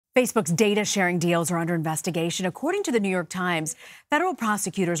Facebook's data sharing deals are under investigation. According to the New York Times, federal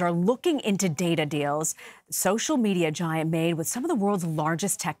prosecutors are looking into data deals the social media giant made with some of the world's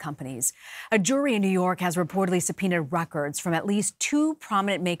largest tech companies. A jury in New York has reportedly subpoenaed records from at least two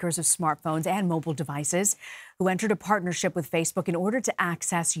prominent makers of smartphones and mobile devices who entered a partnership with Facebook in order to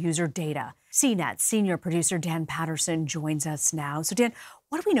access user data. CNET senior producer Dan Patterson joins us now. So, Dan,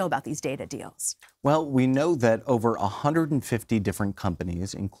 what do we know about these data deals? Well, we know that over 150 different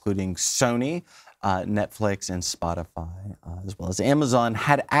companies, including Sony, Netflix, and Spotify, as well as Amazon,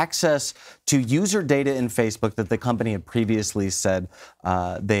 had access to user data in Facebook that the company had previously said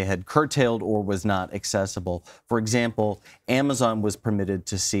they had curtailed or was not accessible. For example, Amazon was permitted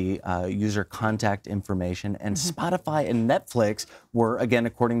to see user contact information, and Spotify and Netflix were, again,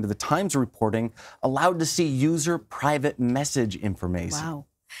 according to the Times reporting, allowed to see user private message information. Wow.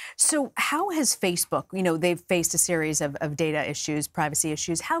 So how has Facebook, they've faced a series of data issues, privacy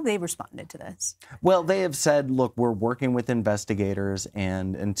issues. How have they responded to this? Well, they have said, look, we're working with investigators,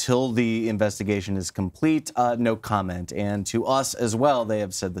 and until the investigation is complete, no comment. And to us as well, they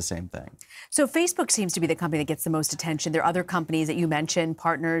have said the same thing. So Facebook seems to be the company that gets the most attention. There are other companies that you mentioned,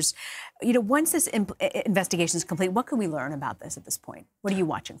 partners. Once this investigation is complete, what can we learn about this at this point? What are you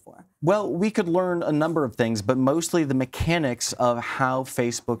watching for? Well, we could learn a number of things, but mostly the mechanics of how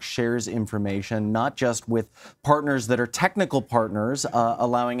Facebook shares information, not just with partners that are technical partners,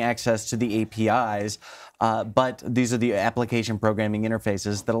 allowing access to the APIs, but these are the application programming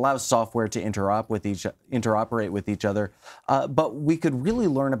interfaces that allow software to interoperate with each other. But we could really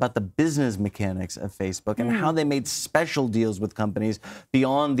learn about the business mechanics of Facebook and how they made special deals with companies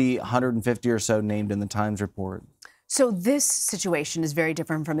beyond the 150 or so named in the Times report. So this situation is very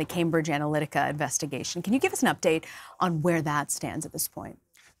different from the Cambridge Analytica investigation. Can you give us an update on where that stands at this point?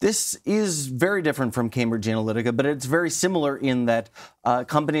 This is very different from Cambridge Analytica, but it's very similar in that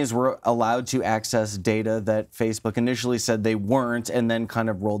companies were allowed to access data that Facebook initially said they weren't, and then kind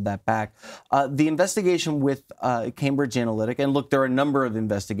of rolled that back. The investigation with Cambridge Analytica, and look, there are a number of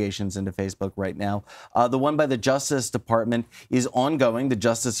investigations into Facebook right now. The one by the Justice Department is ongoing. The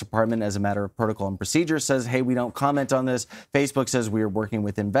Justice Department, as a matter of protocol and procedure, says, hey, we don't comment on this. Facebook says we are working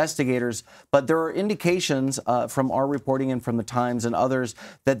with investigators. But there are indications from our reporting and from the Times and others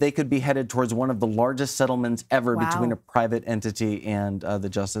that they could be headed towards one of the largest settlements ever between a private entity and the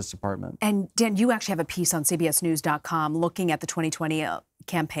Justice Department. And Dan, you actually have a piece on CBSNews.com looking at the 2020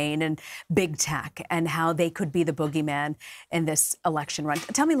 campaign and big tech and how they could be the boogeyman in this election run.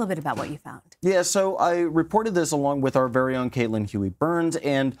 Tell me a little bit about what you found. Yeah, so I reported this along with our very own Caitlin Huey-Burns,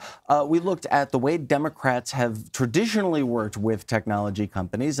 and we looked at the way Democrats have traditionally worked with technology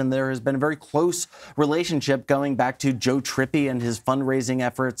companies, and there has been a very close relationship going back to Joe Trippi and his fundraising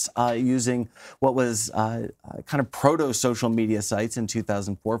efforts using what was kind of proto-social media sites in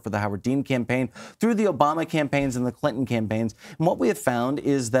 2004 for the Howard Dean campaign, through the Obama campaigns and the Clinton campaigns. And what we have found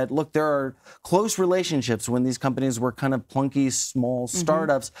is that, look, there are close relationships when these companies were kind of plunky, small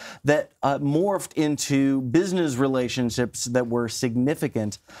startups that morphed into business relationships that were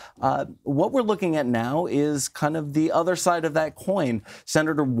significant. What we're looking at now is kind of the other side of that coin.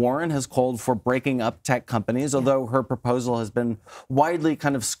 Senator Warren has called for breaking up tech companies, although her proposal has been widely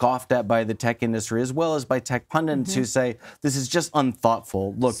kind of scoffed at by the tech industry, as well as by tech pundits who say this is just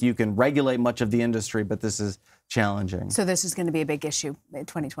unthoughtful. Look, you can regulate much of the industry, but this is challenging. So this is going to be a big issue in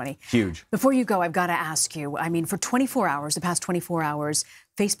 2020. Huge. Before you go, I've got to ask you, I mean, for 24 hours, the past 24 hours,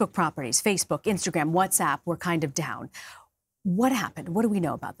 Facebook properties, Facebook, Instagram, WhatsApp were kind of down. What happened? What do we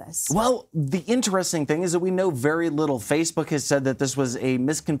know about this? Well, the interesting thing is that we know very little. Facebook has said that this was a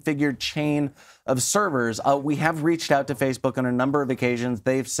misconfigured chain of servers. We have reached out to Facebook on a number of occasions.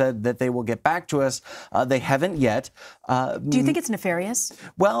 They've said that they will get back to us. They haven't yet. Do you think it's nefarious?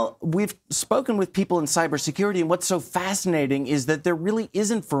 Well, we've spoken with people in cybersecurity, and what's so fascinating is that there really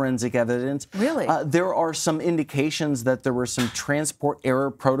isn't forensic evidence. Really? There are some indications that there were some transport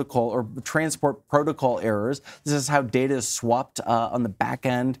protocol errors. This is how data is swapped on the back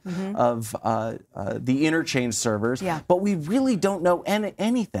end of the interchange servers. Yeah. But we really don't know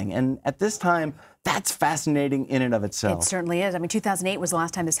anything. And at this time, that's fascinating in and of itself. It certainly is. I mean, 2008 was the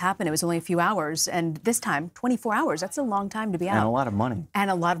last time this happened. It was only a few hours. And this time, 24 hours. That's a long time to be out. And a lot of money. And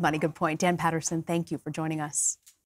a lot of money. Good point. Dan Patterson, thank you for joining us.